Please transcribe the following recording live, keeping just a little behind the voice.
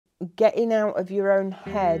getting out of your own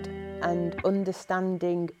head and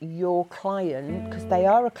understanding your client, because they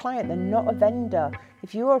are a client, they're not a vendor.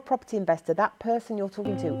 If you're a property investor, that person you're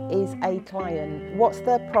talking to is a client. What's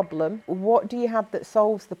their problem? What do you have that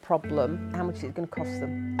solves the problem? How much is it going to cost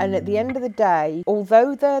them? And at the end of the day,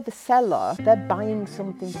 although they're the seller, they're buying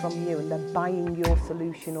something from you and they're buying your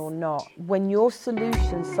solution or not. When your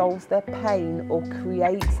solution solves their pain or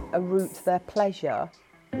creates a route to their pleasure,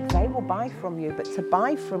 they will buy from you. But to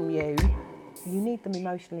buy from you, you need them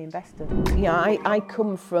emotionally invested. I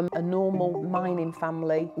come from a normal mining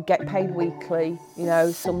family, get paid weekly.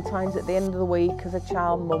 Sometimes at the end of the week as a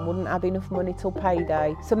child, mum wouldn't have enough money till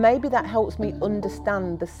payday. So maybe that helps me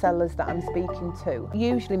understand the sellers that I'm speaking to.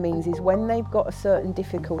 Usually means is when they've got a certain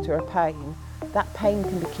difficulty or a pain, that pain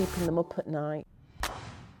can be keeping them up at night.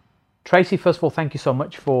 Tracy, first of all, thank you so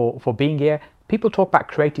much for being here. People talk about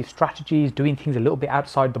creative strategies, doing things a little bit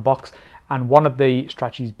outside the box, and one of the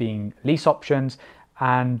strategies being lease options,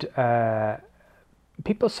 and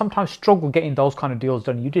people sometimes struggle getting those kind of deals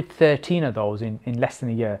done. You did 13 of those in less than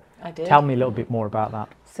a year. I did. Tell me a little bit more about that.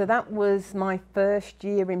 So that was my first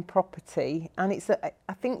year in property, and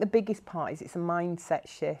I think the biggest part is it's a mindset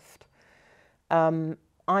shift.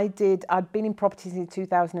 I'd been in property since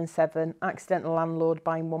 2007, accidental landlord,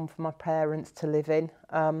 buying one for my parents to live in.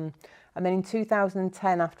 And then in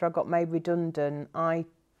 2010, after I got made redundant, I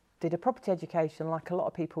did a property education like a lot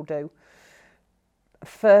of people do.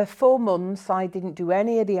 For 4 months, I didn't do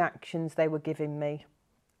any of the actions they were giving me.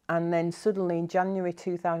 And then suddenly in January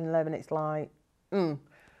 2011, it's like,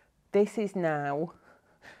 this is now,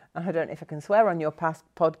 I don't know if I can swear on your past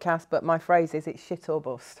podcast, but my phrase is it's shit or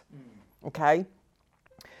bust. Okay?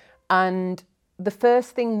 And the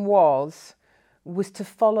first thing was to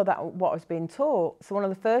follow what I was being taught. So one of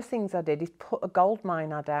the first things I did is put a gold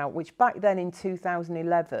mine ad out, which back then in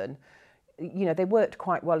 2011, they worked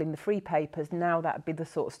quite well in the free papers. Now that'd be the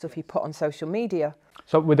sort of stuff you put on social media.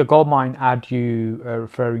 So with the gold mine ad you are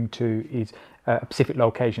referring to is a specific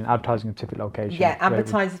location, advertising a specific location. Yeah,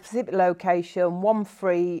 advertise a specific location, one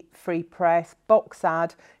free press, box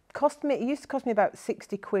ad. It used to cost me about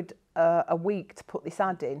 60 quid a week to put this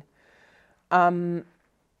ad in.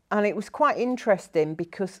 And it was quite interesting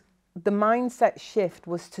because the mindset shift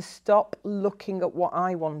was to stop looking at what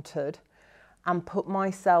I wanted and put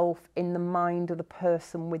myself in the mind of the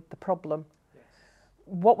person with the problem. Yes.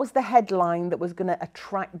 What was the headline that was going to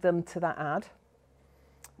attract them to that ad?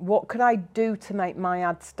 What could I do to make my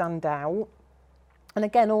ad stand out? And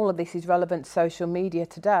again, all of this is relevant to social media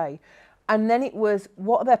today. And then it was,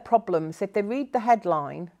 what are their problems? If they read the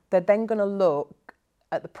headline, they're then going to look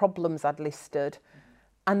at the problems I'd listed.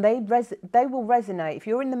 And they will resonate. If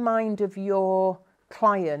you're in the mind of your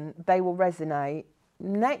client, they will resonate.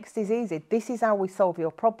 Next is easy. This is how we solve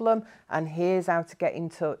your problem, and here's how to get in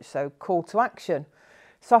touch. So call to action.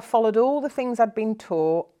 So I followed all the things I'd been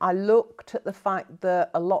taught. I looked at the fact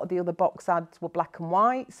that a lot of the other box ads were black and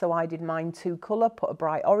white, so I did mine 2 colour, put a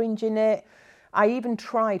bright orange in it. I even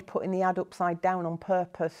tried putting the ad upside down on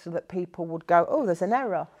purpose so that people would go, oh, there's an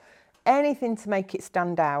error. Anything to make it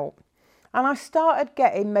stand out. And I started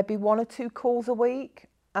getting maybe 1 or 2 calls a week.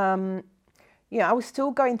 I was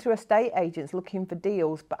still going through estate agents looking for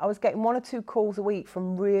deals, but I was getting 1 or 2 calls a week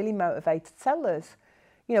from really motivated sellers.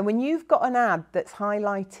 When you've got an ad that's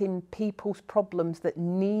highlighting people's problems that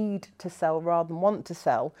need to sell rather than want to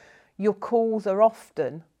sell, your calls are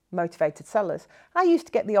often motivated sellers. I used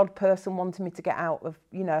to get the odd person wanting me to get out of,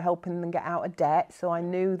 helping them get out of debt, so I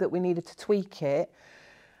knew that we needed to tweak it.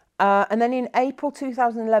 And then in April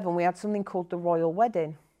 2011, we had something called the Royal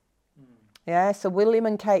Wedding. Yeah, so William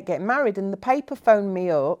and Kate getting married, and the paper phoned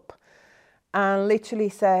me up and literally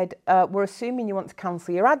said, we're assuming you want to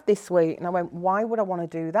cancel your ad this week. And I went, why would I want to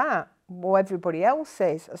do that? Well, everybody else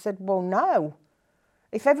is. I said, well, no.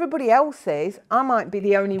 If everybody else is, I might be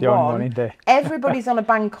the only one. Everybody's on a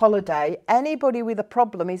bank holiday. Anybody with a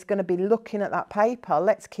problem is going to be looking at that paper.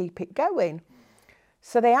 Let's keep it going.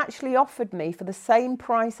 So they actually offered me, for the same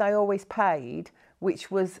price I always paid, which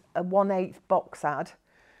was a 1/8 box ad,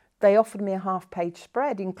 they offered me a half-page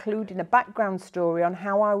spread, including a background story on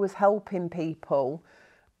how I was helping people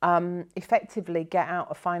effectively get out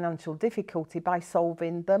of financial difficulty by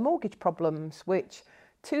solving their mortgage problems, which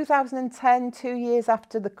 2010, 2 years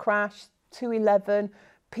after the crash, 2011,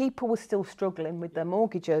 people were still struggling with their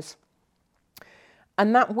mortgages.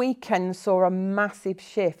 And that weekend saw a massive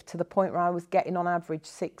shift to the point where I was getting on average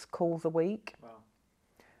 6 calls a week. Wow.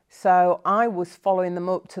 So I was following them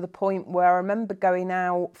up to the point where I remember going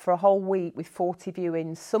out for a whole week with 40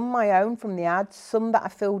 viewings, some my own from the ads, some that I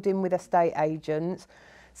filled in with estate agents.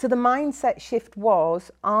 So the mindset shift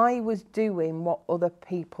was I was doing what other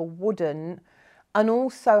people wouldn't, and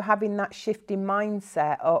also having that shift in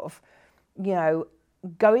mindset of, you know,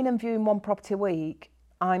 going and viewing one property a week,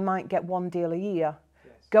 I might get one deal a year.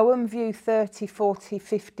 Yes. Go and view 30, 40,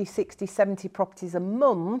 50, 60, 70 properties a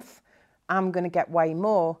month, I'm going to get way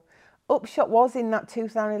more. Upshot was in that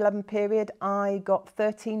 2011 period, I got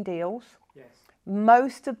 13 deals. Yes.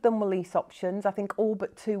 Most of them were lease options. I think all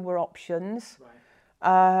but 2 were options.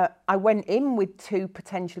 Right. I went in with 2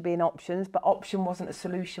 potentially being options, but option wasn't a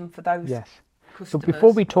solution for those Yes. customers. So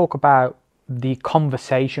before we talk about the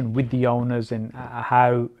conversation with the owners and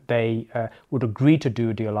how they would agree to do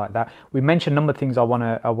a deal like that, we mentioned a number of things I want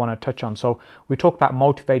to touch on. So we talked about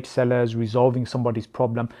motivated sellers, resolving somebody's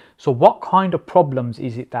problem. So what kind of problems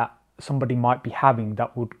is it that somebody might be having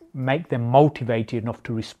that would make them motivated enough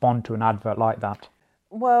to respond to an advert like that?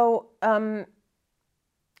 Well,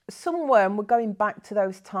 somewhere, and we're going back to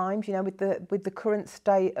those times, you know, with the current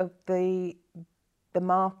state of the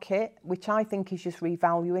market, which I think is just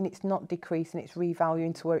revaluing. It's not decreasing, it's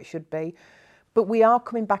revaluing to where it should be. But we are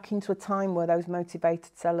coming back into a time where those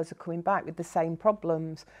motivated sellers are coming back with the same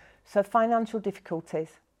problems. So financial difficulties.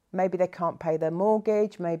 Maybe they can't pay their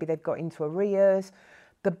mortgage, maybe they've got into arrears.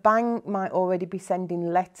 The bank might already be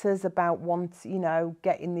sending letters about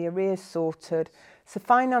getting the arrears sorted. So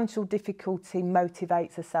financial difficulty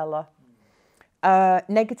motivates a seller.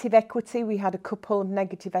 Negative equity, we had a couple of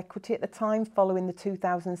negative equity at the time following the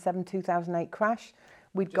 2007-2008 crash.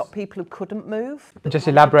 We'd got people who couldn't move. Just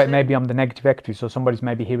elaborate maybe on the negative equity, so somebody's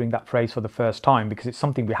maybe hearing that phrase for the first time, because it's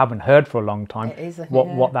something we haven't heard for a long time. It is,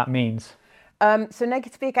 what that means. So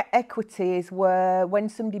negative equity is where when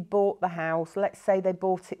somebody bought the house, let's say they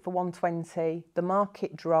bought it for 120, the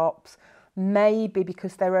market drops, maybe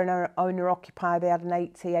because they're an owner-occupier, they had an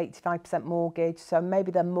 85% mortgage, so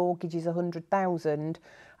maybe their mortgage is 100,000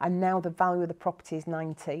 and now the value of the property is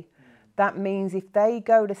 90. That means if they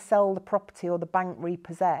go to sell the property or the bank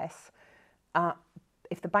repossess,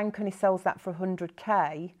 if the bank only sells that for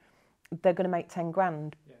 100k, they're going to make 10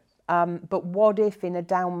 grand. Yes. But what if in a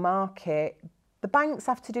down market, the banks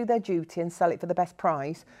have to do their duty and sell it for the best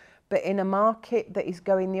price, but in a market that is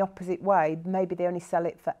going the opposite way, maybe they only sell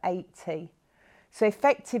it for 80. So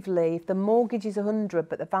effectively, if the mortgage is 100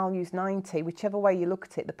 but the value is 90, whichever way you look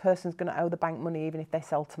at it, the person's going to owe the bank money even if they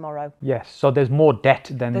sell tomorrow. Yes, so there's more debt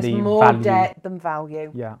than the value. There's more debt than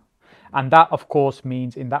value. Yeah. And that, of course,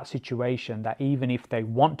 means in that situation that even if they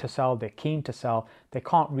want to sell, they're keen to sell, they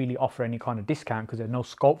can't really offer any kind of discount because there's no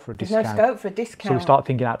scope for a discount. There's no scope for a discount. So we start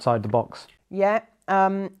thinking outside the box. Yeah.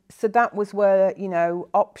 So that was where,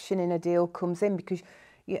 option in a deal comes in, because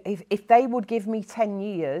if they would give me 10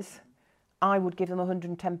 years, I would give them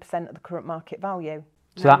 110% of the current market value.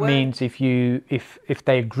 So that means if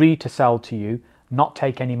they agree to sell to you, not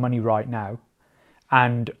take any money right now,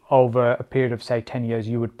 and over a period of say 10 years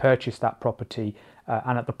you would purchase that property,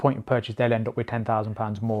 and at the point of purchase they'll end up with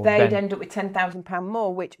 £10,000 more. They'd end up with £10,000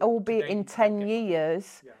 more, which albeit in 10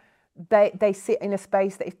 years, they sit in a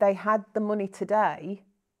space that if they had the money today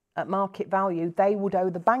at market value, they would owe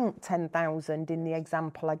the bank 10,000 in the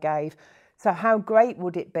example I gave. So how great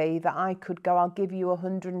would it be that I could go, I'll give you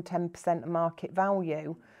 110% of market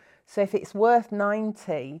value. So if it's worth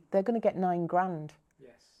 90, they're going to get 9 grand.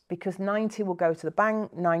 Yes. Because 90 will go to the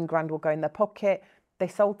bank, 9 grand will go in their pocket. They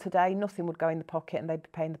sold today, nothing would go in the pocket and they'd be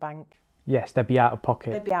paying the bank. Yes, they'd be out of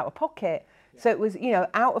pocket. They'd be out of pocket. Yeah. So it was,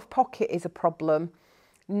 out of pocket is a problem.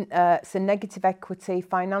 So negative equity,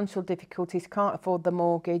 financial difficulties, can't afford the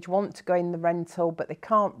mortgage, want to go in the rental, but they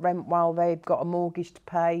can't rent while they've got a mortgage to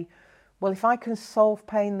pay. Well, if I can solve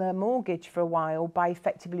paying their mortgage for a while by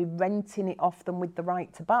effectively renting it off them with the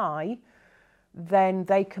right to buy, then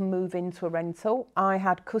they can move into a rental. I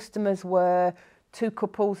had customers where 2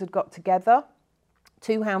 couples had got together,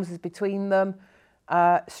 2 houses between them,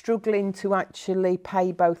 struggling to actually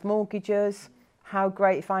pay both mortgages. How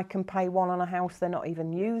great if I can pay one on a house they're not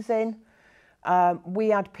even using. We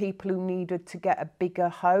had people who needed to get a bigger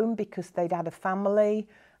home because they'd had a family.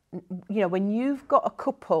 When you've got a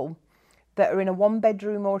couple that are in a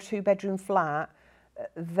 1-bedroom or 2-bedroom flat,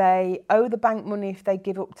 they owe the bank money if they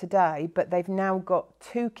give up today, but they've now got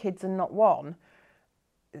 2 kids and not 1.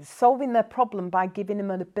 Solving their problem by giving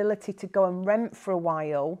them an ability to go and rent for a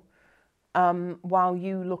while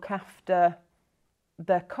you look after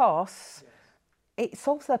their costs, it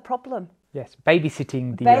solves their problem. Yes,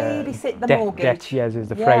 babysitting the mortgage. Debt, yes, is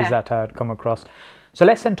the phrase that I'd come across. So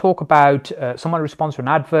let's then talk about someone responds to an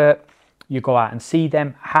advert. You go out and see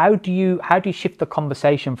them. How do you shift the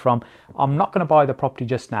conversation from, I'm not going to buy the property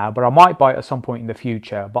just now, but I might buy it at some point in the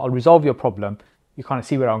future, but I'll resolve your problem, you kind of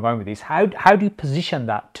see where I'm going with this. How do you position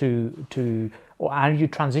that or how do you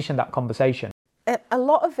transition that conversation? A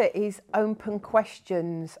lot of it is open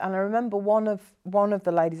questions, and I remember one of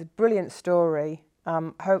the ladies, a brilliant story.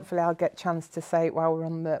 Hopefully, I'll get a chance to say it while we're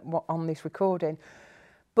on this recording.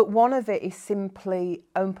 But one of it is simply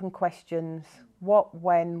open questions: what,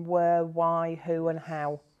 when, where, why, who, and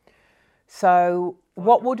how. So,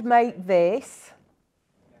 what would make this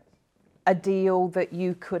a deal that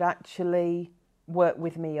you could actually work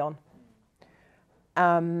with me on?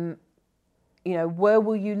 You know, where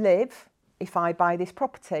will you live if I buy this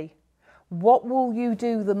property? What will you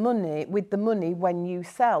do with the money when you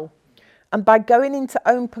sell? And by going into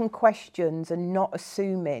open questions and not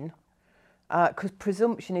assuming, because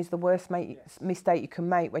presumption is the worst mistake you can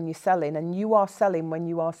make when you're selling, and you are selling when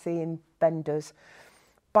you are seeing vendors.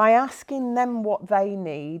 By asking them what they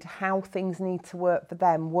need, how things need to work for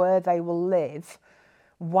them, where they will live,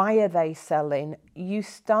 why are they selling, you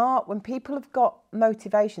start, when people have got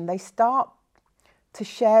motivation, they start to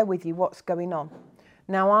share with you what's going on.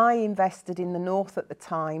 Now, I invested in the North at the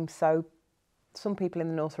time, so some people in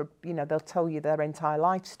the North are, you know, they'll tell you their entire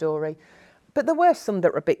life story. But there were some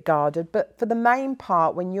that were a bit guarded. But for the main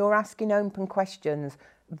part, when you're asking open questions,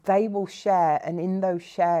 they will share. And in those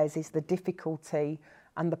shares is the difficulty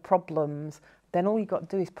and the problems. Then all you've got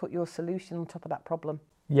to do is put your solution on top of that problem.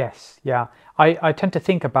 Yes, yeah. I tend to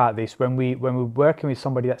think about this when we're working with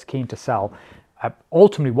somebody that's keen to sell.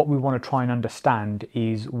 Ultimately, what we want to try and understand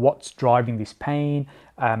is what's driving this pain,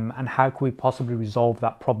 and how can we possibly resolve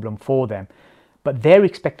that problem for them. But they're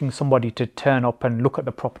expecting somebody to turn up and look at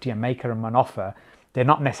the property and make them an offer. They're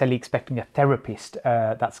not necessarily expecting a therapist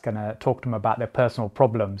that's going to talk to them about their personal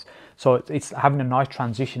problems. So it's having a nice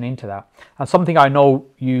transition into that. And something I know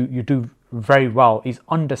you do very well is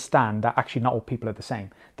understand that actually not all people are the same.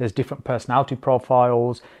 There's different personality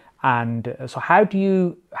profiles. And so how do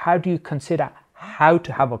you consider how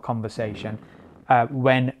to have a conversation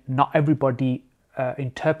when not everybody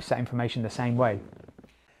interprets that information the same way?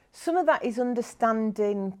 Some of that is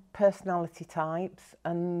understanding personality types,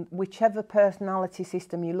 and whichever personality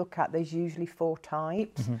system you look at, there's usually 4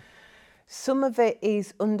 types. Mm-hmm. Some of it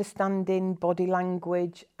is understanding body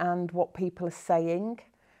language and what people are saying.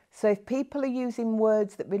 So if people are using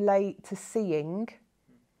words that relate to seeing,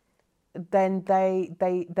 then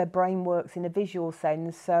their brain works in a visual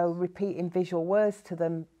sense. So repeating visual words to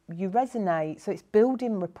them, you resonate. So it's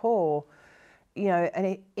building rapport. You know,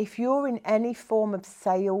 and if you're in any form of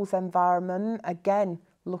sales environment, again,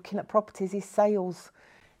 looking at properties is sales.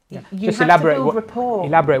 Yeah. You Just have to build rapport.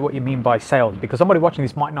 Elaborate what you mean by sales, because somebody watching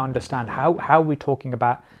this might not understand how we're talking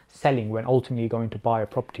about selling when ultimately you're going to buy a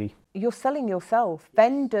property. You're selling yourself.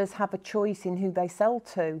 Vendors have a choice in who they sell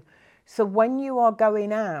to. So when you are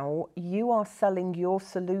going out, you are selling your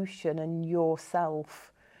solution and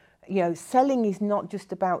yourself. You know, selling is not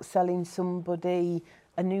just about selling somebody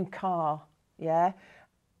a new car. Yeah,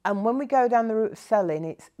 and when we go down the route of selling,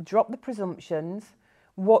 it's drop the presumptions.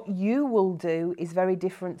 What you will do is very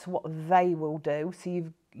different to what they will do. So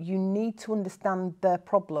you need to understand their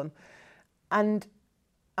problem. And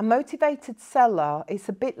a motivated seller, it's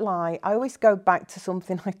a bit like, I always go back to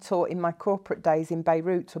something I taught in my corporate days in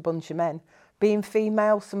Beirut to a bunch of men. Being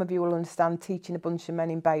female, some of you will understand, teaching a bunch of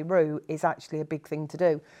men in Beirut is actually a big thing to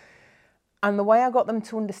do. And the way I got them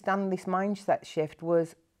to understand this mindset shift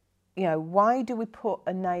was, you know, why do we put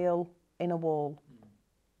a nail in a wall?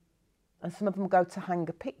 And some of them go to hang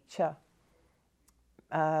a picture.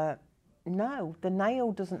 No, the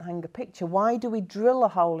nail doesn't hang a picture. Why do we drill a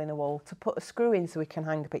hole in a wall? To put a screw in so we can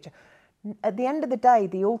hang a picture. At the end of the day,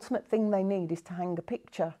 the ultimate thing they need is to hang a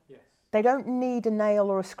picture. Yes. They don't need a nail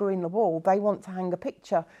or a screw in the wall. They want to hang a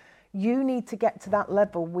picture. You need to get to that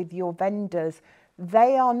level with your vendors.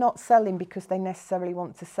 They are not selling because they necessarily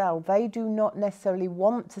want to sell. They do not necessarily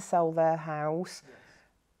want to sell their house.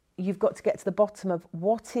 Yes. You've got to get to the bottom of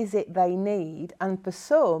what is it they need. And for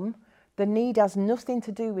some, the need has nothing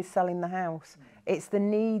to do with selling the house. It's the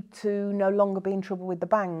need to no longer be in trouble with the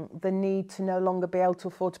bank, the need to no longer be able to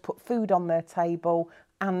afford to put food on their table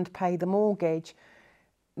and pay the mortgage.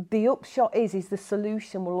 The upshot is the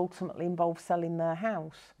solution will ultimately involve selling their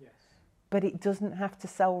house. Yes. But it doesn't have to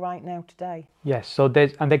sell right now today. Yes, so there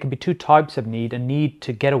can be 2 types of need: a need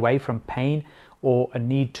to get away from pain, or a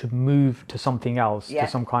need to move to something else, to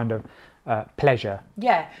some kind of pleasure.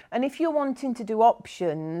 Yeah, and if you're wanting to do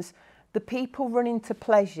options, the people running to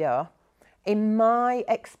pleasure, in my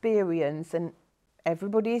experience, and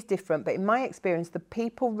everybody is different, but in my experience, the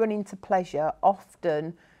people running to pleasure,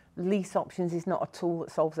 often lease options is not a tool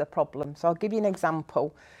that solves their problem. So I'll give you an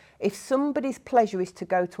example. If somebody's pleasure is to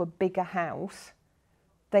go to a bigger house,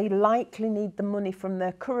 they likely need the money from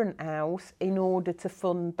their current house in order to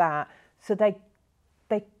fund that. So they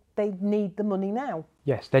need the money now.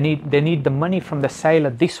 Yes, they need the money from the sale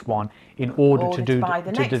of this one in order to do buy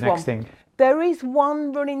the next next thing. There is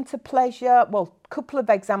one running to pleasure, well, a couple of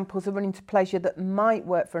examples of running to pleasure that might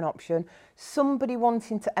work for an option. Somebody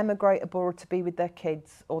wanting to emigrate abroad to be with their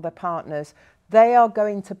kids or their partners, they are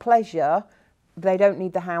going to pleasure. They don't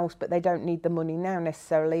need the house, but they don't need the money now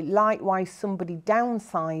necessarily. Likewise, somebody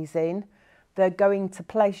downsizing, they're going to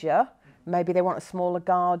pleasure. Maybe they want a smaller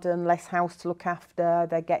garden, less house to look after,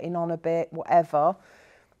 they're getting on a bit, whatever.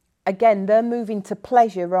 Again, they're moving to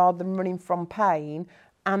pleasure rather than running from pain,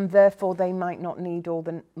 and therefore they might not need all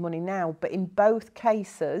the money now. But in both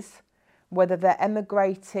cases, whether they're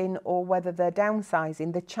emigrating or whether they're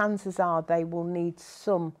downsizing, the chances are they will need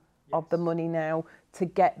some of the money now to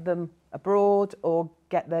get them abroad or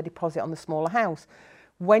get their deposit on the smaller house.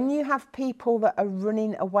 When you have people that are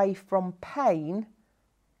running away from pain,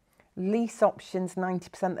 lease options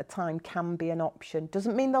 90% of the time can be an option.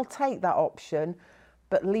 Doesn't mean they'll take that option,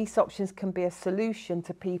 but lease options can be a solution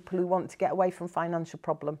to people who want to get away from financial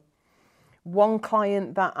problem. One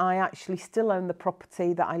client that I actually still own the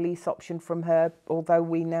property that I lease option from her, although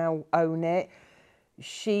we now own it,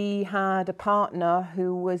 she had a partner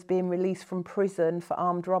who was being released from prison for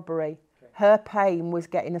armed robbery. Okay. Her pain was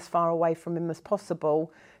getting as far away from him as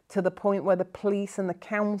possible, to the point where the police and the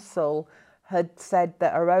council had said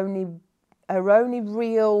that her only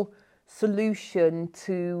real solution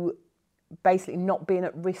to basically not being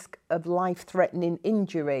at risk of life-threatening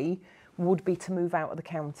injury would be to move out of the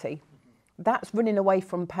county. That's running away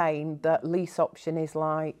from pain. That lease option is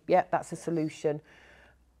like, yeah, that's a solution.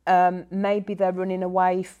 Maybe they're running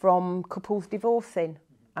away from couples divorcing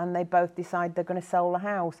and they both decide they're going to sell the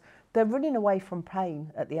house. They're running away from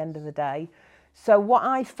pain at the end of the day. So what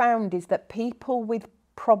I found is that people with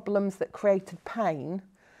problems that created pain,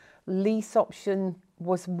 lease option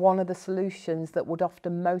was one of the solutions that would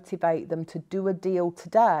often motivate them to do a deal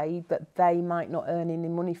today that they might not earn any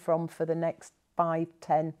money from for the next 5,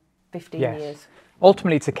 10, 15 years.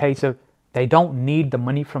 Ultimately, it's a case of they don't need the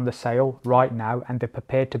money from the sale right now, and they're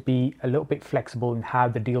prepared to be a little bit flexible in how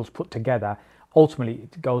the deal's put together. Ultimately,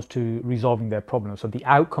 it goes to resolving their problems. So the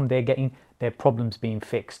outcome they're getting, their problems being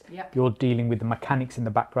fixed. Yep. You're dealing with the mechanics in the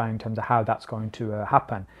background in terms of how that's going to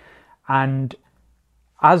happen. And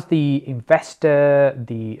as the investor,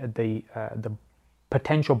 the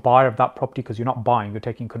potential buyer of that property, because you're not buying, you're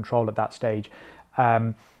taking control at that stage,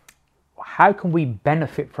 how can we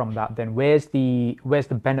benefit from that then? Where's the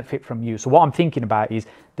benefit from you? So what I'm thinking about is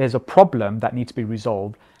there's a problem that needs to be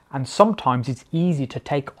resolved, and sometimes it's easy to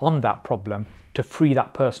take on that problem to free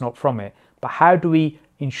that person up from it. But how do we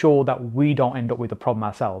ensure that we don't end up with the problem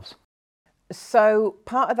ourselves? So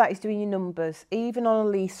part of that is doing your numbers, even on a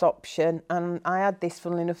lease option. And I had this,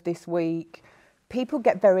 funnily enough, this week. People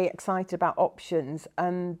get very excited about options,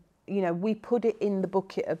 and we put it in the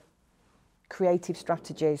bucket of creative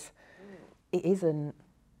strategies. It isn't.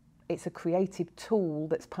 It's a creative tool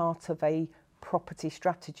that's part of a property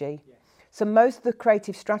strategy. Yeah. So most of the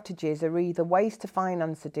creative strategies are either ways to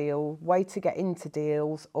finance a deal, way to get into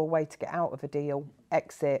deals, or way to get out of a deal,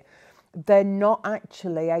 exit. They're not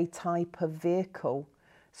actually a type of vehicle.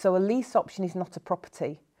 So a lease option is not a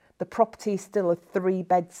property. The property is still a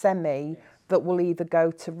 3-bed semi that will either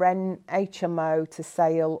go to rent, HMO, to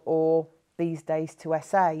sale, or these days to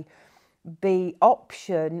SA. The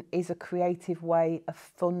option is a creative way of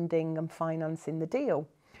funding and financing the deal.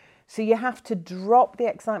 So you have to drop the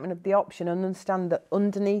excitement of the option and understand that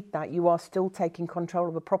underneath that you are still taking control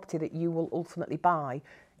of a property that you will ultimately buy.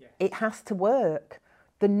 Yeah. It has to work.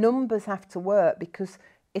 The numbers have to work, because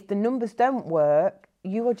if the numbers don't work,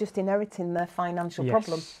 you are just inheriting their financial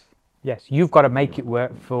problem. Yes, you've got to make it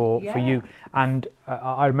work for you. And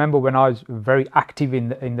I remember when I was very active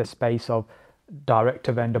in the space of direct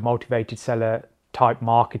to vendor, motivated seller type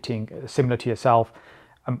marketing, similar to yourself,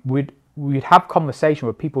 we'd have conversation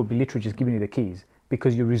where people would be literally just giving you the keys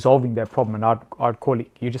because you're resolving their problem, and I'd call it,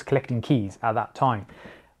 you're just collecting keys at that time.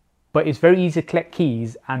 But it's very easy to collect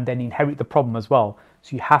keys and then inherit the problem as well.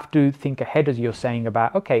 So you have to think ahead, as you're saying,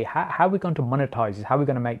 about, okay, how are we going to monetize this? How are we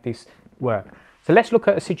going to make this work? So let's look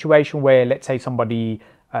at a situation where, let's say somebody,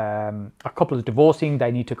 a couple is divorcing, they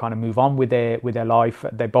need to kind of move on with their life.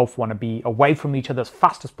 They both want to be away from each other as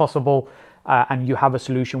fast as possible. And you have a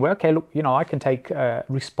solution where, okay, look, I can take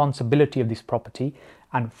responsibility of this property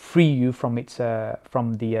and free you from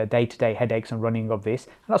from the day-to-day headaches and running of this.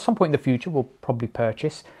 And at some point in the future, we'll probably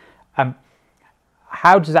purchase.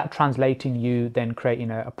 How does that translate in you then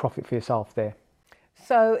creating a profit for yourself there?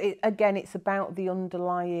 So again, it's about the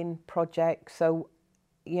underlying project. So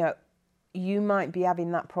you know, you might be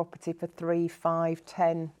having that property for 3, 5,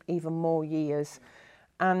 10, even more years.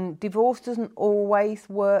 And divorce doesn't always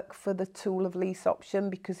work for the tool of lease option,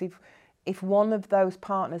 because if one of those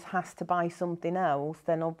partners has to buy something else,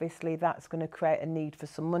 then obviously that's going to create a need for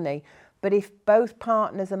some money. But if both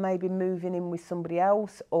partners are maybe moving in with somebody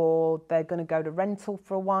else, or they're going to go to rental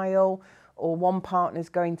for a while, or one partner's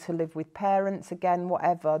going to live with parents again,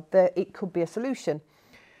 whatever, it could be a solution.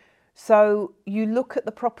 So you look at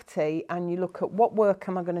the property and you look at what work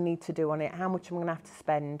am I going to need to do on it, how much am I going to have to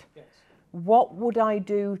spend, yes. What would I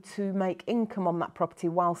do to make income on that property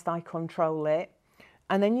whilst I control it,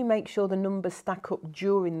 and then you make sure the numbers stack up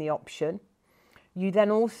during the option. You then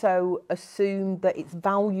also assume that its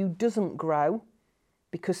value doesn't grow,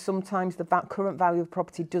 because sometimes the current value of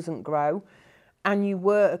property doesn't grow, and you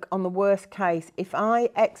work on the worst case. If I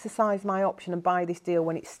exercise my option and buy this deal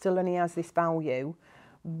when it still only has this value,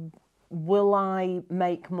 will I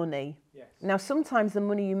make money? Yes. Now, sometimes the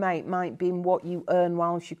money you make might be in what you earn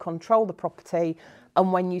whilst you control the property,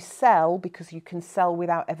 and when you sell, because you can sell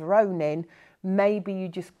without ever owning, maybe you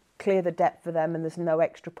just clear the debt for them and there's no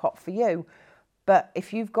extra pot for you. But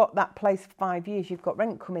if you've got that place for 5 years, you've got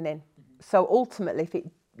rent coming in. Mm-hmm. So ultimately, if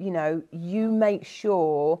you make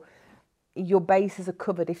sure your bases are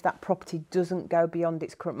covered if that property doesn't go beyond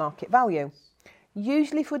its current market value.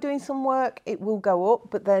 Usually if we're doing some work, it will go up,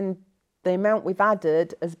 but then the amount we've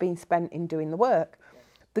added has been spent in doing the work. Yes.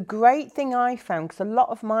 The great thing I found, because a lot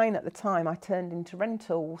of mine at the time I turned into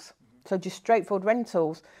rentals, so just straightforward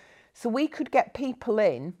rentals. So we could get people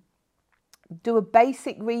in, do a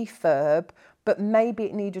basic refurb, but maybe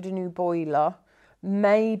it needed a new boiler,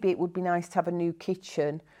 maybe it would be nice to have a new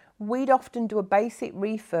kitchen. We'd often do a basic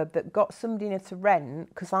refurb that got somebody in to rent,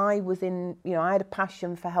 because I had a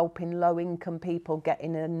passion for helping low-income people get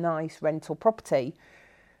in a nice rental property.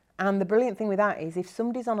 And the brilliant thing with that is if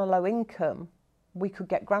somebody's on a low income, we could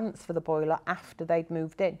get grants for the boiler after they'd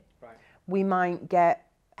moved in. Right. We might get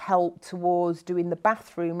help towards doing the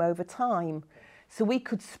bathroom over time. Okay. So we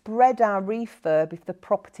could spread our refurb if the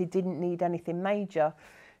property didn't need anything major.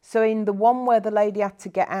 So in the one where the lady had to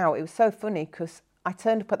get out, it was so funny because I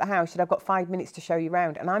turned up at the house, she said, I've got 5 minutes to show you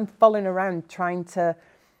around. And I'm following around trying to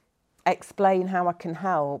explain how I can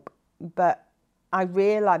help. But I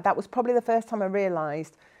realised, that was probably the first time I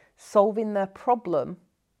realised solving their problem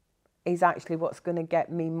is actually what's going to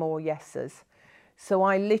get me more yeses. So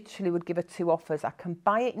I literally would give her 2 offers. I can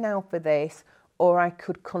buy it now for this, or I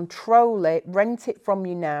could control it, rent it from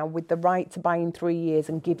you now with the right to buy in 3 years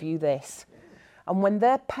and give you this. And when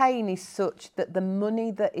their pain is such that the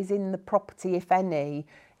money that is in the property, if any,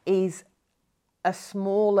 is a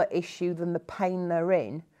smaller issue than the pain they're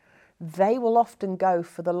in, they will often go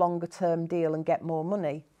for the longer term deal and get more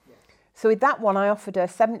money. Yes. So with that one, I offered her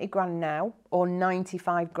 70 grand now, or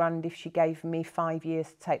 95 grand if she gave me 5 years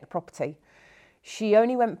to take the property. She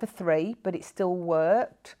only went for 3, but it still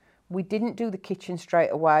worked. We didn't do the kitchen straight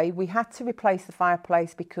away. We had to replace the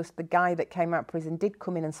fireplace because the guy that came out of prison did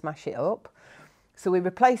come in and smash it up. So we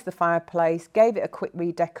replaced the fireplace, gave it a quick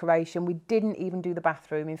redecoration. We didn't even do the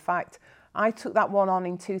bathroom. In fact, I took that one on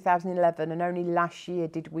in 2011 and only last year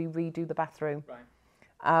did we redo the bathroom.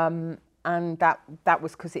 Right. And that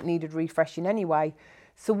was because it needed refreshing anyway.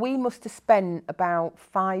 So we must have spent about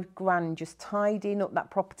 5 grand just tidying up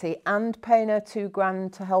that property and paying her 2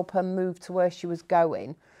 grand to help her move to where she was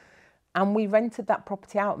going. And we rented that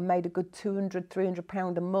property out and made a good £200,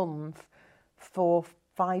 £300 a month for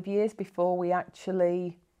 5 years before we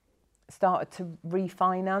actually started to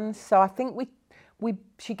refinance. So I think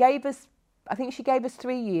she gave us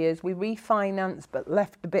 3 years. We refinanced but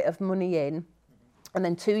left a bit of money in, and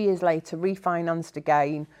then 2 years later refinanced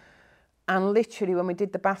again. And literally when we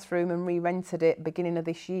did the bathroom and re-rented it beginning of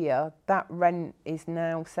this year, that rent is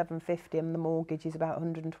now £750 and the mortgage is about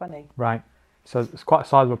 120. Right. So it's quite a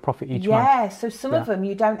sizable profit each month. Yeah, so some of them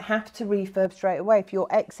you don't have to refurb straight away. If your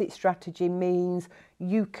exit strategy means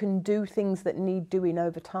you can do things that need doing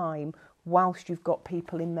over time whilst you've got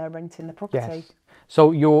people in there renting the property. Yes.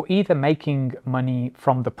 So you're either making money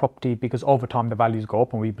from the property because over time the values go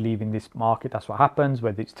up, and we believe in this market that's what happens,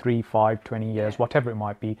 whether it's 3, 5, 20 years, whatever it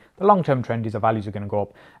might be. The long-term trend is the values are going to go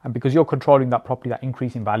up. And because you're controlling that property, that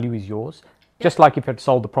increase in value is yours. Just like if you had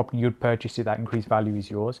sold the property, you'd purchase it, that increased value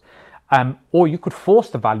is yours. Or you could force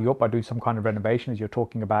the value up by doing some kind of renovation, as you're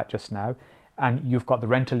talking about just now, and you've got the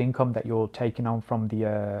rental income that you're taking on from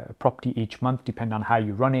the property each month, depending on how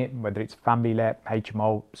you run it, whether it's family let,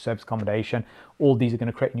 HMO, service accommodation. All these are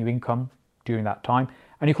going to create new income during that time.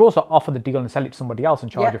 And you can also offer the deal and sell it to somebody else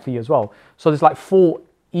and charge a fee as well. So there's like 4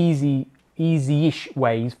 easy easy-ish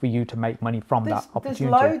ways for you to make money from that opportunity.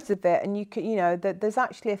 There's loads of it, and you can, there's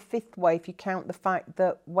actually a fifth way if you count the fact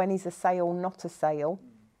that when is a sale not a sale,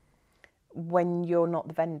 when you're not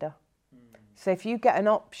the vendor. So if you get an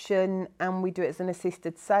option and we do it as an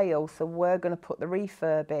assisted sale, so we're going to put the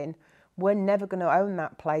refurb in, we're never going to own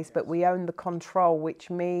that place, but we own the control, which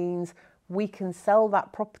means we can sell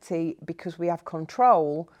that property because we have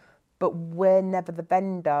control, but we're never the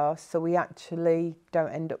vendor, so we actually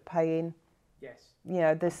don't end up paying. Yes.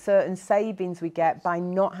 There's certain savings we get by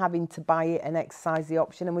not having to buy it and exercise the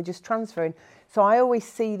option, and we're just transferring. So I always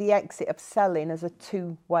see the exit of selling as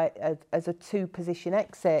a two-position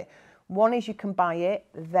exit. One is you can buy it,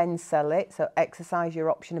 then sell it, so exercise your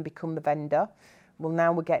option and become the vendor. Well,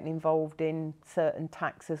 now we're getting involved in certain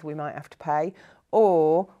taxes we might have to pay.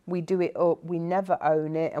 Or we do it up, we never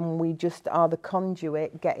own it, and we just are the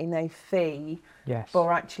conduit getting a fee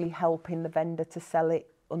for actually helping the vendor to sell it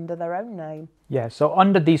under their own name. Yeah, so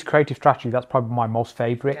under these creative strategies, that's probably my most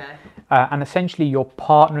favourite. And essentially you're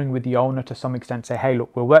partnering with the owner to some extent, say, hey,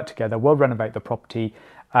 look, we'll work together, we'll renovate the property,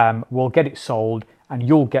 we'll get it sold, and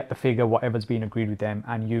you'll get the figure, whatever's been agreed with them,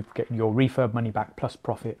 and you get your refurb money back plus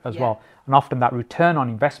profit as well. And often that return on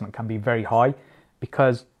investment can be very high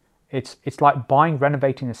because it's like buying,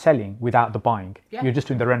 renovating and selling without the buying. You're just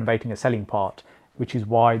doing the renovating and selling part, which is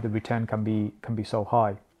why the return can be so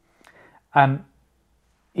high.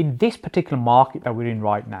 In this particular market that we're in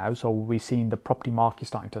right now, so we're seeing the property market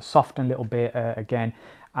starting to soften a little bit again.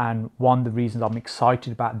 And one of the reasons I'm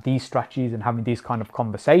excited about these strategies and having these kind of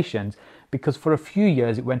conversations, because for a few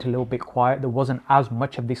years it went a little bit quiet. There wasn't as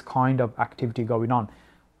much of this kind of activity going on.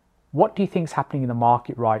 What do you think is happening in the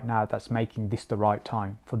market right now that's making this the right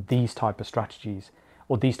time for these type of strategies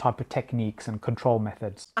or these type of techniques and control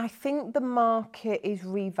methods? I think the market is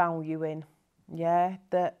revaluing.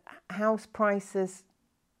 The house prices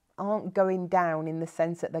aren't going down in the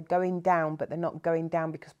sense that they're going down, but they're not going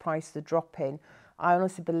down because prices are dropping. I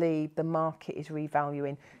honestly believe the market is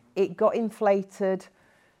revaluing. It got inflated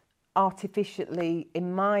artificially,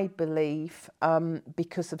 in my belief,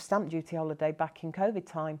 because of stamp duty holiday back in COVID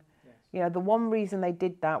time. The one reason they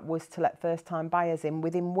did that was to let first-time buyers in.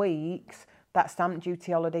 Within weeks, that stamp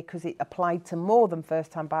duty holiday, because it applied to more than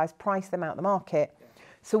first-time buyers, priced them out of the market.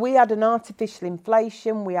 So we had an artificial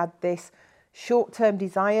inflation. We had this short-term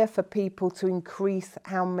desire for people to increase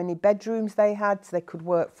how many bedrooms they had so they could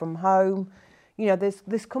work from home.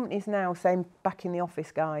 There's companies now saying, back in the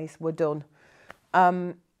office, guys, we're done.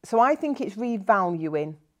 So I think it's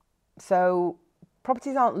revaluing. So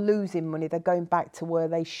properties aren't losing money, they're going back to where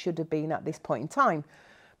they should have been at this point in time.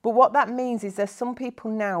 But what that means is there's some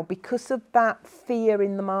people now, because of that fear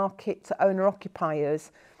in the market to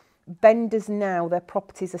owner-occupiers, vendors now, their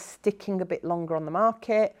properties are sticking a bit longer on the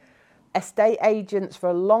market. Estate agents for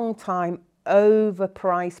a long time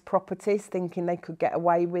overpriced properties thinking they could get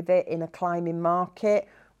away with it in a climbing market.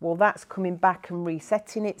 Well, that's coming back and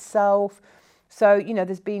resetting itself. So,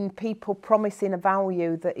 there's been people promising a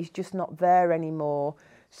value that is just not there anymore.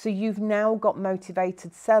 So you've now got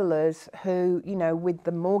motivated sellers who, with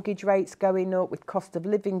the mortgage rates going up, with cost of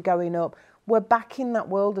living going up, we're back in that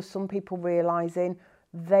world of some people realising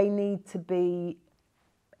they need to be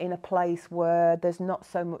in a place where there's not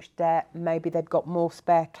so much debt. Maybe they've got more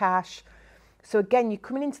spare cash. So again, you're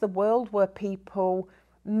coming into the world where people,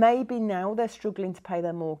 maybe now they're struggling to pay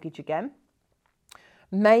their mortgage again.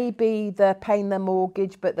 Maybe they're paying their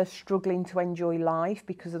mortgage, but they're struggling to enjoy life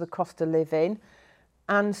because of the cost of living.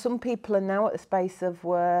 And some people are now at the space of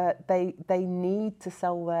where they need to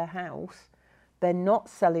sell their house. They're not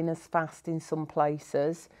selling as fast in some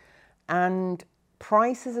places. And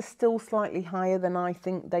prices are still slightly higher than I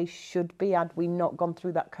think they should be had we not gone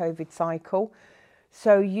through that COVID cycle.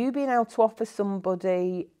 So you being able to offer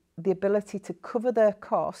somebody the ability to cover their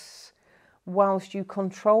costs whilst you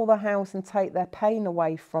control the house and take their pain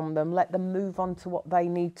away from them, let them move on to what they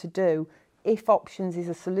need to do, if options is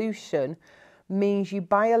a solution, means you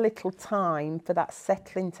buy a little time for that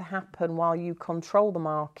settling to happen while you control the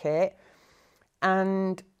market.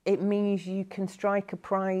 And it means you can strike a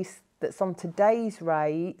price that's on today's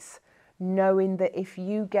rates, knowing that if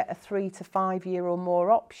you get a 3 to 5 year or more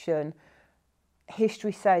option,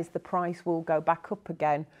 history says the price will go back up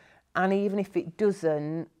again. And even if it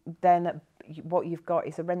doesn't, then what you've got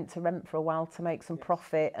is a rent to rent for a while to make some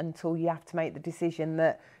profit until you have to make the decision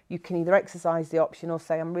that you can either exercise the option or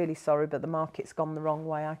say, I'm really sorry, but the market's gone the wrong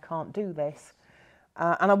way, I can't do this.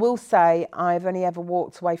 And I will say I've only ever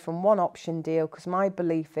walked away from one option deal because my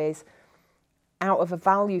belief is, out of a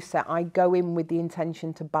value set, I go in with the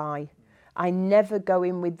intention to buy. I never go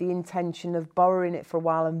in with the intention of borrowing it for a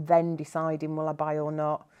while and then deciding will I buy or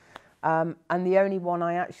not. And the only one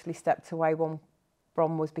I actually stepped away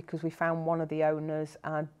from was because we found one of the owners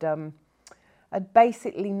had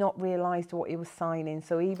basically not realised what he was signing.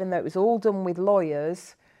 So even though it was all done with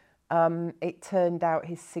lawyers, it turned out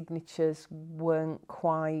his signatures weren't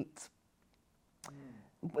quite...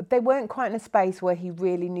 They weren't quite in a space where he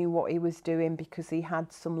really knew what he was doing, because he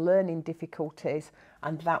had some learning difficulties,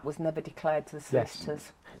 and that was never declared to the solicitors.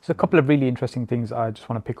 Yes. So a couple of really interesting things I just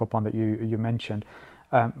want to pick up on that you mentioned.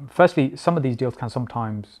 Firstly, some of these deals can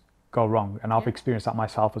sometimes go wrong, and I've experienced that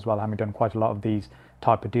myself as well, having done quite a lot of these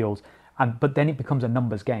type of deals. But then it becomes a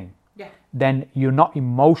numbers game. Yeah. Then you're not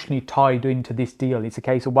emotionally tied into this deal. It's a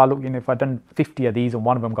case of, well, look, if I've done 50 of these and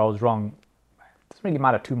one of them goes wrong, it doesn't really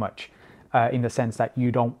matter too much. In the sense that you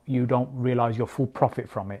don't realise your full profit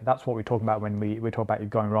from it. That's what we're talking about when we talk about it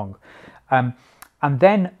going wrong. And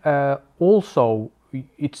then also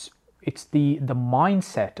it's the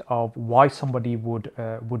mindset of why somebody would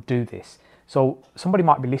do this. So somebody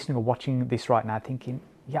might be listening or watching this right now thinking,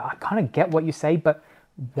 yeah, I kind of get what you say, but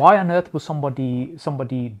why on earth would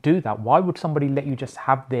somebody do that? Why would somebody let you just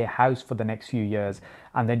have their house for the next few years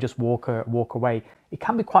and then just walk away? It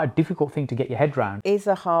can be quite a difficult thing to get your head around. It is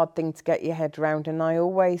a hard thing to get your head around, and I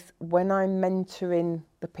always, when I'm mentoring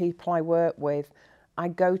the people I work with, I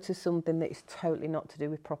go to something that is totally not to do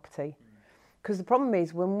with property. Because the problem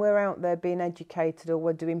is, when we're out there being educated or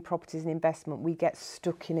we're doing properties and investment, we get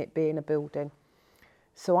stuck in it being a building.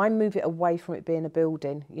 So I move it away from it being a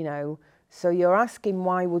building, you know. So you're asking,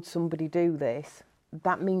 why would somebody do this?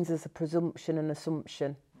 That means there's a presumption and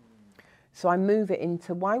assumption. So I move it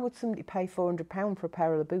into, why would somebody pay £400 for a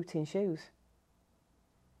pair of Louboutin shoes?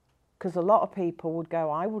 Because a lot of people would go,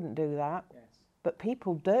 I wouldn't do that. Yes. But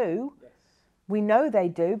people do. Yes. We know they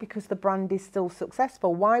do, because the brand is still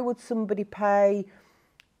successful. Why would somebody pay,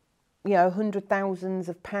 you know, hundreds of thousands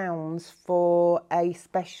of pounds for a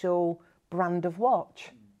special brand of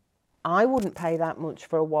watch? I wouldn't pay that much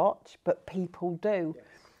for a watch, but people do. Yes.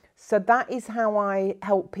 So that is how I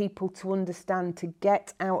help people to understand, to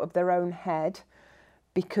get out of their own head,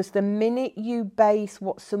 because the minute you base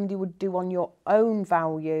what somebody would do on your own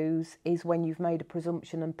values is when you've made a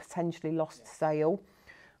presumption and potentially lost a sale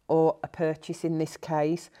or a purchase in this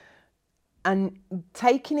case. And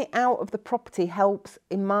taking it out of the property helps,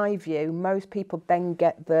 in my view. Most people then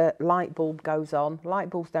get the light bulb goes on.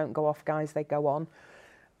 Light bulbs don't go off, guys, they go on.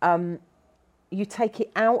 You take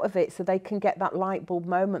it out of it so they can get that light bulb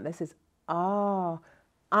moment that says,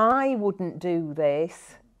 I wouldn't do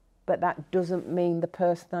this, but that doesn't mean the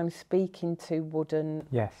person I'm speaking to wouldn't.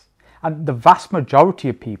 Yes. And the vast majority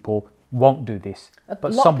of people won't do this,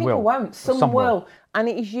 but some will. A lot of people won't, some will. And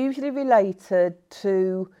it is usually related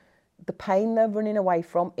to the pain they're running away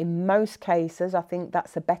from. In most cases, I think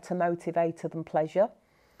that's a better motivator than pleasure.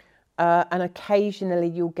 And occasionally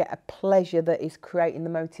you'll get a pleasure that is creating the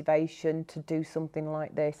motivation to do something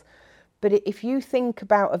like this. But if you think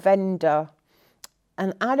about a vendor,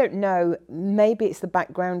 and I don't know, maybe it's the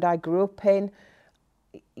background I grew up in.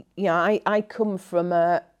 You know, I come from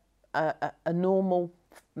a normal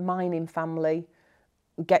mining family,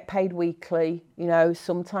 get paid weekly. You know,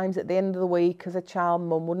 sometimes at the end of the week as a child,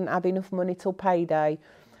 mum wouldn't have enough money till payday.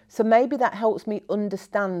 So maybe that helps me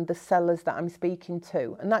understand the sellers that I'm speaking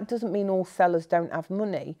to. And that doesn't mean all sellers don't have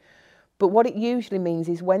money. But what it usually means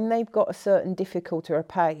is when they've got a certain difficulty or a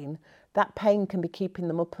pain, that pain can be keeping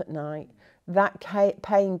them up at night. That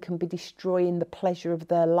pain can be destroying the pleasure of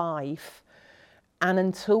their life. And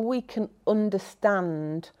until we can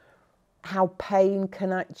understand how pain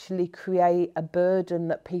can actually create a burden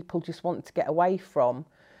that people just want to get away from,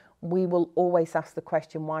 we will always ask the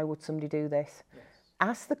question, why would somebody do this? Yes.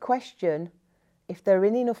 Ask the question, if they're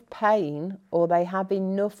in enough pain or they have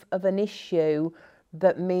enough of an issue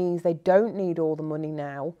that means they don't need all the money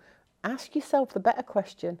now, ask yourself the better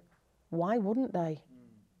question, why wouldn't they?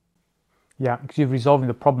 Yeah, because you're resolving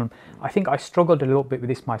the problem. I think I struggled a little bit with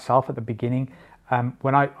this myself at the beginning.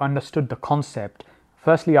 When I understood the concept,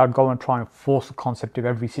 firstly, I'd go and try and force the concept of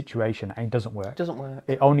every situation, and it doesn't work. It doesn't work.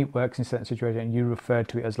 It only works in certain situations, and you refer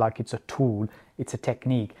to it as like it's a tool, it's a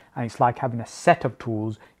technique, and it's like having a set of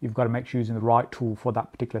tools. You've got to make sure you're using the right tool for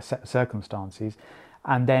that particular set of circumstances.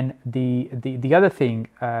 And then the other thing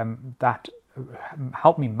that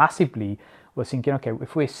helped me massively was thinking, okay,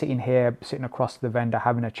 if we're sitting across the vendor,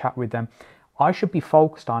 having a chat with them, I should be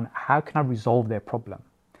focused on how can I resolve their problem.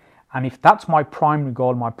 And if that's my primary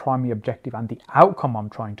goal, my primary objective, and the outcome I'm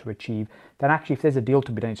trying to achieve, then actually if there's a deal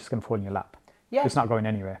to be done, it's just going to fall in your lap. Yeah. It's not going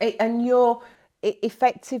anywhere. And you're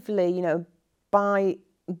effectively, you know, by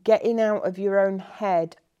getting out of your own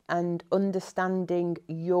head and understanding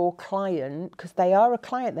your client, because they are a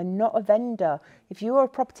client, they're not a vendor. If you are a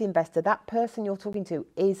property investor, that person you're talking to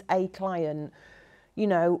is a client. You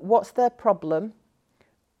know, what's their problem?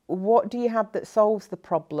 What do you have that solves the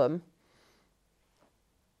problem?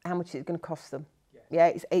 How much is it going to cost them? Yeah,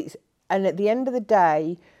 it's and at the end of the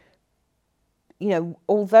day, you know,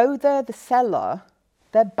 although they're the seller,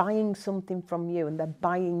 they're buying something from you and they're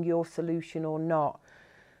buying your solution or not.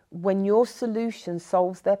 When your solution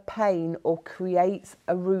solves their pain or creates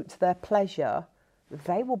a route to their pleasure,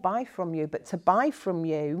 they will buy from you. But to buy from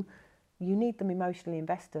you, you need them emotionally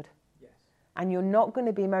invested. Yes. And you're not going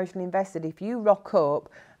to be emotionally invested if you rock up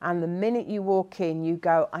and the minute you walk in, you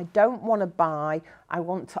go, I don't want to buy, I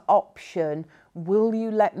want to option. Will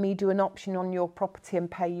you let me do an option on your property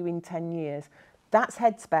and pay you in 10 years? That's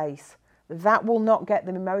headspace. That will not get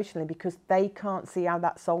them emotionally because they can't see how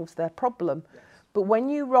that solves their problem. Yes. But when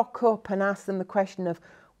you rock up and ask them the question of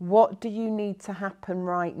what do you need to happen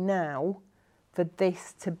right now for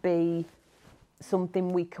this to be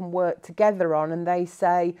something we can work together on, and they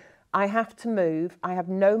say, I have to move, I have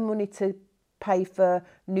no money to pay for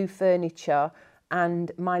new furniture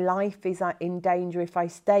and my life is in danger if I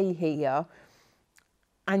stay here,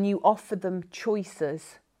 and you offer them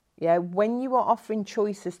choices. Yeah, when you are offering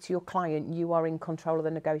choices to your client, you are in control of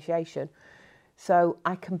the negotiation. So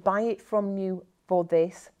I can buy it from you for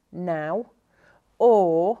this now,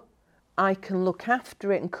 or I can look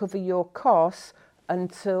after it and cover your costs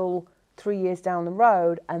until 3 years down the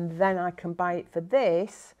road, and then I can buy it for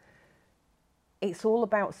this. It's all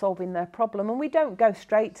about solving their problem, and we don't go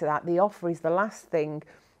straight to that. The offer is the last thing.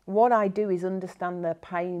 What I do is understand their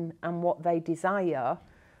pain and what they desire.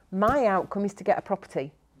 My outcome is to get a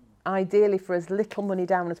property, ideally for as little money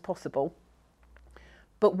down as possible.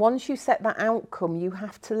 But once you set that outcome, you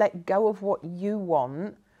have to let go of what you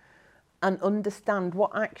want and understand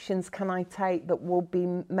what actions can I take that will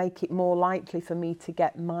make it more likely for me to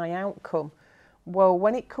get my outcome. Well,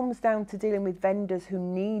 when it comes down to dealing with vendors who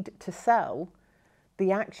need to sell,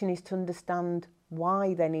 the action is to understand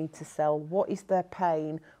why they need to sell, what is their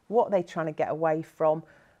pain, what they're trying to get away from,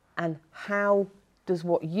 and how does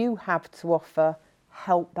what you have to offer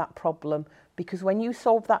help that problem. Because when you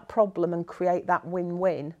solve that problem and create that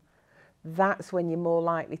win-win, that's when you're more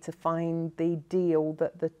likely to find the deal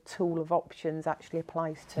that the tool of options actually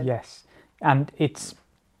applies to. Yes, and it's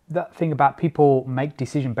that thing about people make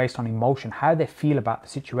decisions based on emotion, how they feel about the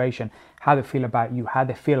situation, how they feel about you, how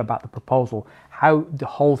they feel about the proposal, how the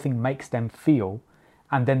whole thing makes them feel,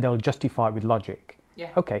 and then they'll justify it with logic. Yeah.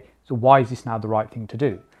 Okay, so why is this now the right thing to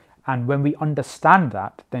do? And when we understand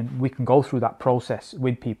that, then we can go through that process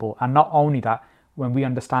with people. And not only that, when we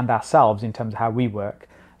understand ourselves in terms of how we work.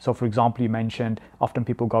 So, for example, you mentioned often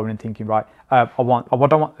people going and thinking, right, I want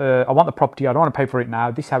the property. I don't want to pay for it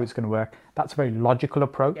now. This is how it's going to work. That's a very logical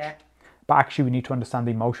approach. Yeah. But actually, we need to understand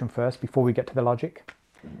the emotion first before we get to the logic.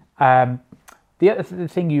 The other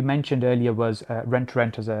thing you mentioned earlier was rent to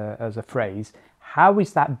rent as a phrase. How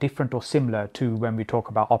is that different or similar to when we talk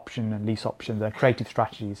about option and lease options and creative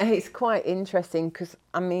strategies? It's quite interesting because,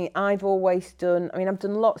 I've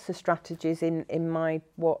done lots of strategies in my,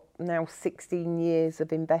 now 16 years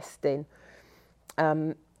of investing.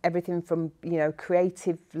 Everything from,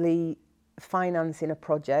 creatively financing a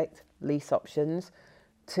project, lease options,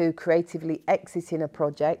 to creatively exiting a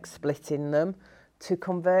project, splitting them, to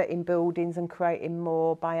converting buildings and creating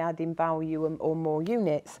more by adding value or more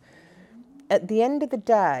units. At the end of the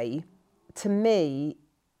day, to me,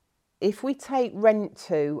 if we take rent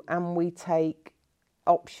to and we take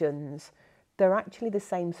options, they're actually the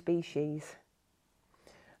same species.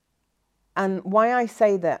 And why I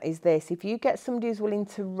say that is this: if you get somebody who's willing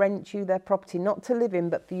to rent you their property, not to live in,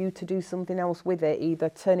 but for you to do something else with it, either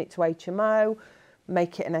turn it to HMO,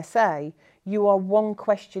 make it an SA, you are one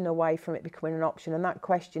question away from it becoming an option. And that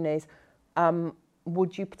question is,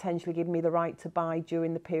 would you potentially give me the right to buy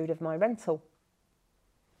during the period of my rental?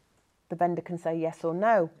 The vendor can say yes or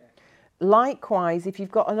no. Yeah. Likewise, if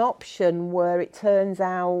you've got an option where it turns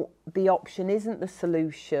out the option isn't the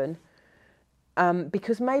solution,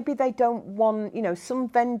 because maybe they don't want, some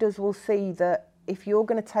vendors will see that if you're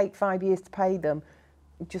going to take 5 years to pay them,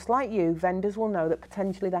 just like you, vendors will know that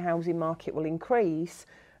potentially the housing market will increase,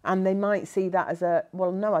 and they might see that as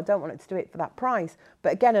no, I don't want it to do it for that price.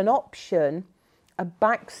 But again, an option, a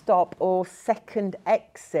backstop or second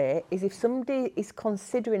exit, is if somebody is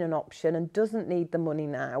considering an option and doesn't need the money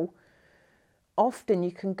now, often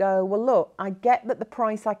you can go, well, look, I get that the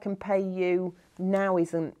price I can pay you now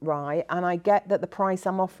isn't right, and I get that the price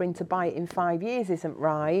I'm offering to buy it in 5 years isn't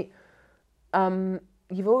right.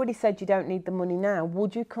 you've already said you don't need the money now.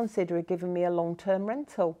 Would you consider giving me a long-term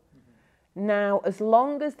rental? Now, as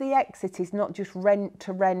long as the exit is not just rent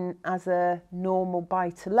to rent as a normal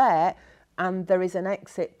buy-to-let, and there is an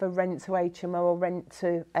exit for rent to HMO or rent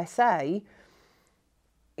to SA,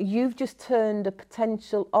 you've just turned a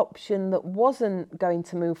potential option that wasn't going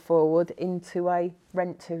to move forward into a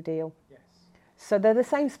rent to deal. Yes. So they're the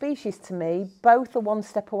same species to me, both are one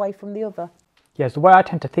step away from the other. Yes, the way I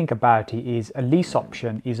tend to think about it is a lease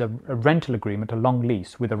option is a rental agreement, a long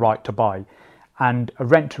lease with a right to buy. And a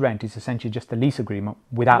rent to rent is essentially just a lease agreement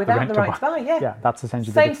without the right to buy. Yeah. Yeah, that's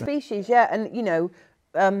essentially same the difference. species. Yeah, and you know,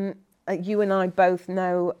 you and I both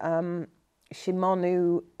know Shimon,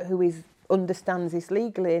 who understands this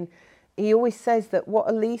legally, and he always says that what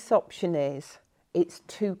a lease option is, it's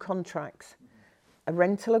two contracts, a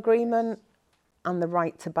rental agreement and the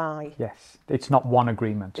right to buy. Yes, it's not one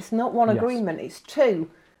agreement. It's not one agreement, it's two.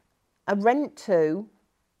 A rent to,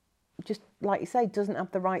 just like you say, doesn't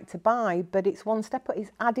have the right to buy, but it's one step,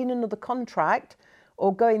 it's adding another contract,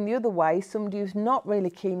 or going the other way, somebody who's not really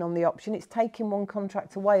keen on the option, it's taking one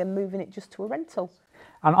contract away and moving it just to a rental.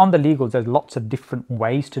 And on the legals, there's lots of different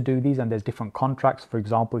ways to do these, and there's different contracts. For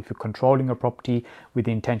example, if you're controlling a property with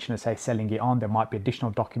the intention of, say, selling it on, there might be additional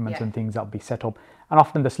documents and things that'll be set up. And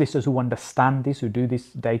often the solicitors who understand this, who do this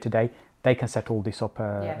day to day, they can set all this up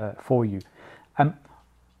for you.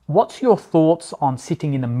 What's your thoughts on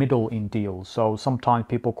sitting in the middle in deals? So sometimes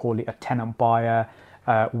people call it a tenant buyer,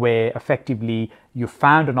 where effectively you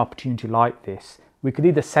found an opportunity like this. We could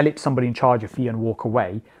either sell it to somebody and charge a fee and walk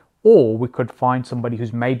away, or we could find somebody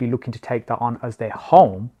who's maybe looking to take that on as their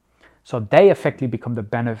home. So they effectively become the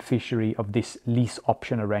beneficiary of this lease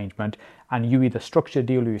option arrangement, and you either structure a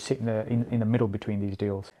deal or you sit in the middle between these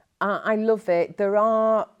deals. I love it.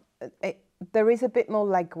 There is a bit more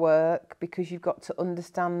legwork, because you've got to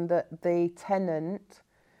understand that the tenant,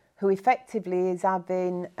 who effectively is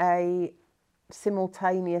having a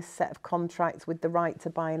simultaneous set of contracts with the right to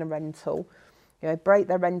buy and a rental, you know, break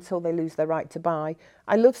their rental, they lose their right to buy.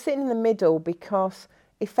 I love sitting in the middle, because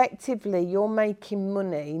effectively you're making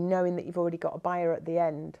money knowing that you've already got a buyer at the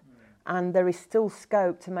end, and there is still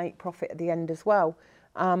scope to make profit at the end as well.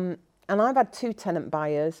 And I've had two tenant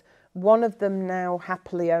buyers. One of them now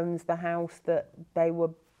happily owns the house that they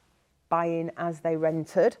were buying as they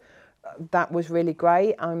rented. That was really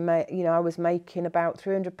great. I was making about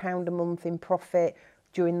 £300 a month in profit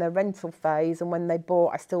during the rental phase, and when they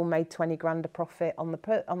bought, I still made 20 grand a profit on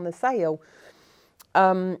the sale.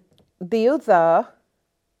 The other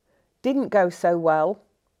didn't go so well,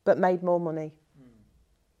 but made more money.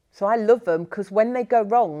 So I love them, because when they go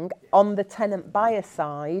wrong on the tenant buyer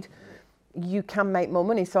side, you can make more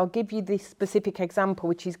money. So I'll give you this specific example,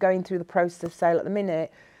 which is going through the process of sale at the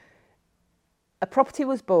minute. A property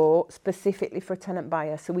was bought specifically for a tenant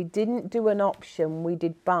buyer. So we didn't do an option, we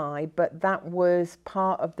did buy, but that was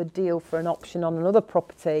part of the deal for an option on another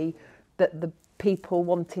property, that the people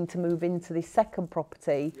wanting to move into the second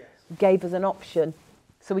property gave us an option.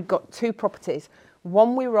 So we've got two properties.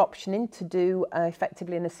 One we were optioning to do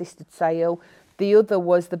effectively an assisted sale. The other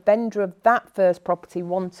was the vendor of that first property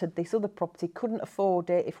wanted this other property, couldn't afford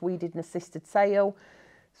it if we did an assisted sale.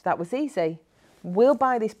 So that was easy. We'll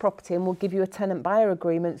buy this property and we'll give you a tenant buyer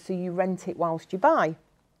agreement, so you rent it whilst you buy.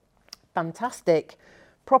 Fantastic.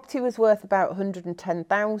 Property was worth about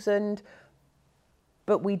 110,000,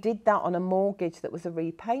 but we did that on a mortgage that was a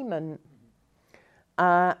repayment.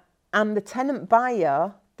 And the tenant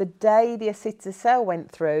buyer, the day the assisted sale went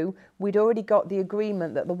through, we'd already got the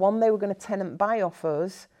agreement that the one they were going to tenant buy off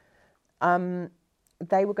us,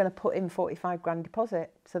 they were going to put in 45 grand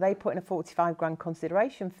deposit. So they put in a 45 grand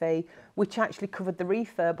consideration fee, which actually covered the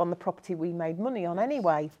refurb on the property we made money on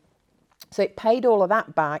anyway. So it paid all of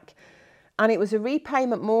that back, and it was a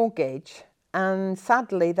repayment mortgage, and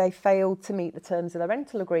sadly they failed to meet the terms of the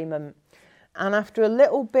rental agreement. And after a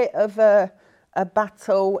little bit of a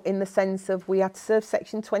battle, in the sense of we had to serve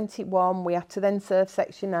section 21, we had to then serve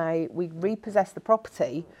section 8, we repossessed the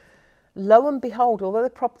property. Lo and behold, although the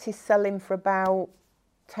property's selling for about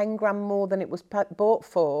 10 grand more than it was bought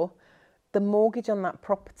for, the mortgage on that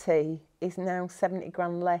property is now 70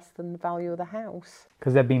 grand less than the value of the house.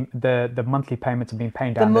 Because the monthly payments have been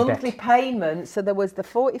paying down the debt. The monthly payments, so there was the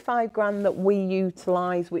 45 grand that we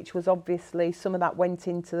utilised, which was obviously, some of that went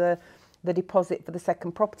into the deposit for the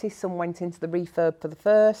second property, some went into the refurb for the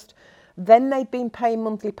first. Then they'd been paying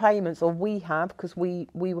monthly payments, or we have, because we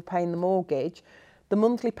were paying the mortgage. The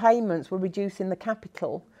monthly payments were reducing the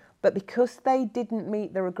capital, but because they didn't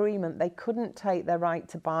meet their agreement, they couldn't take their right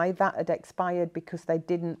to buy. That had expired because they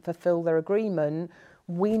didn't fulfil their agreement.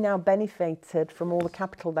 we now benefited from all the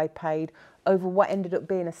capital they paid over what ended up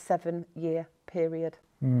being a 7-year period.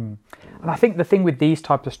 And I think the thing with these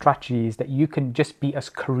types of strategies is that you can just be as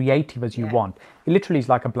creative as you want. It literally is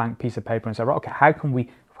like a blank piece of paper and say, right, okay, how can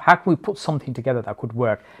we put something together that could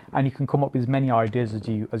work? And you can come up with as many ideas as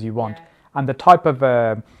you want. And the type of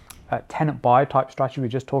tenant buyer type strategy we're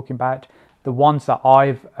just talking about, the ones that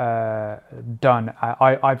I've done,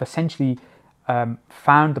 I've essentially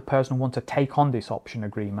found the person who wants to take on this option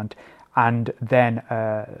agreement and then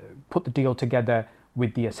put the deal together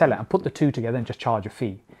with the seller and put the two together and just charge a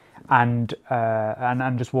fee and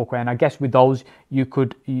just walk away. And I guess with those you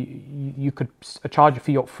could charge a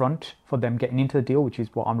fee up front for them getting into the deal, which is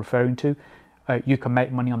what I'm referring to. You can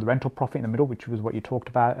make money on the rental profit in the middle, which was what you talked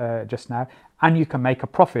about just now, and you can make a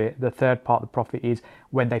profit. The third part of the profit is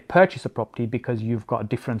when they purchase a property, because you've got a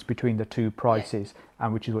difference between the two prices,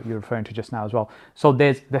 and which is what you're referring to just now as well. So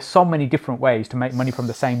there's so many different ways to make money from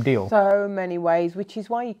the same deal. So many ways, which is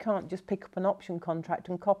why you can't just pick up an option contract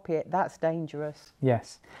and copy it. That's dangerous.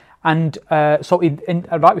 Yes. And so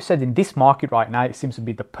like we said, in this market right now, it seems to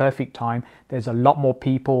be the perfect time. There's a lot more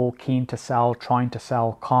people keen to sell, trying to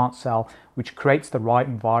sell, can't sell, which creates the right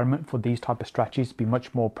environment for these type of strategies to be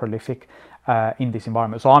much more prolific in this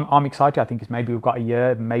environment. So I'm excited. I think it's maybe we've got a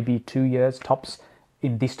year, maybe 2 years tops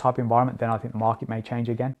in this type of environment. Then I think the market may change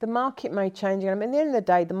again. The market may change again. I mean, at the end of the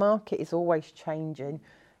day, the market is always changing.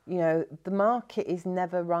 You know, the market is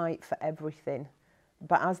never right for everything.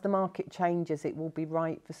 But as the market changes, it will be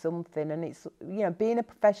right for something. And it's, you know, being a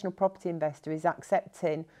professional property investor is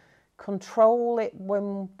accepting, control it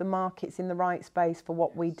when the market's in the right space for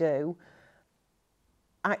what we do.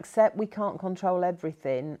 Accept we can't control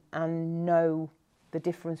everything and know the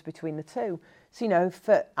difference between the two. So, you know,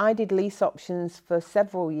 I did lease options for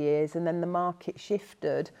several years, and then the market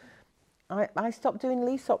shifted. I stopped doing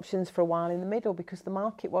lease options for a while in the middle because the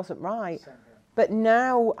market wasn't right. But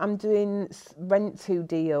now I'm doing rent-to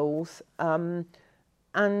deals,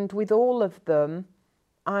 and with all of them,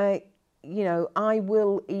 I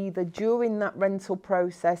will either during that rental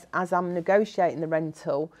process, as I'm negotiating the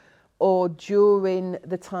rental, or during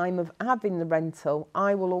the time of having the rental,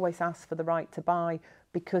 I will always ask for the right to buy,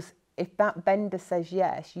 because if that vendor says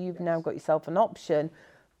yes, you've now got yourself an option,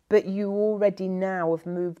 but you already now have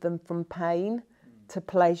moved them from pain to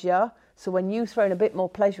pleasure. So when you throw in a bit more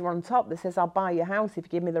pleasure on top that says, I'll buy your house if you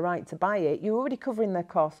give me the right to buy it, you're already covering their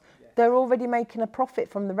costs. They're already making a profit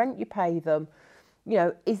from the rent you pay them. You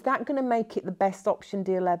know, is that going to make it the best option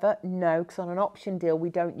deal ever? No, because on an option deal, we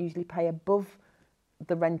don't usually pay above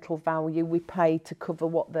the rental value. We pay to cover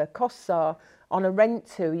what their costs are. On a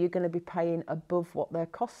rent-to, you're going to be paying above what their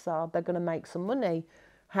costs are. They're going to make some money.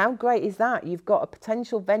 How great is that? You've got a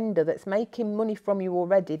potential vendor that's making money from you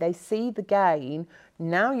already. They see the gain.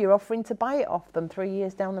 Now you're offering to buy it off them 3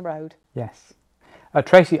 years down the road. Yes.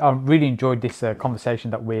 Tracy, I really enjoyed this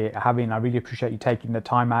conversation that we're having. I really appreciate you taking the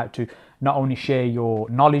time out to not only share your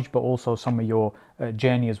knowledge, but also some of your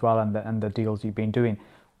journey as well, and the deals you've been doing.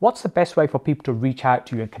 What's the best way for people to reach out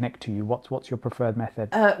to you and connect to you? What's your preferred method?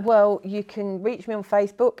 Well, you can reach me on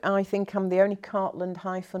Facebook. I think I'm the only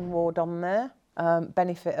Cartland-Ward on there.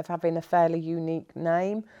 Benefit of having a fairly unique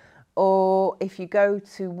name. Or if you go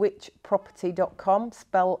to witchproperty.com,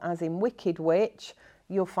 spell as in Wicked Witch,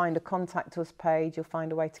 you'll find a contact us page, you'll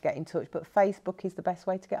find a way to get in touch. But Facebook is the best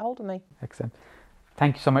way to get hold of me. Excellent.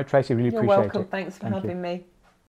 Thank you so much, Tracy. Really appreciate it. You're welcome. Thanks for having me.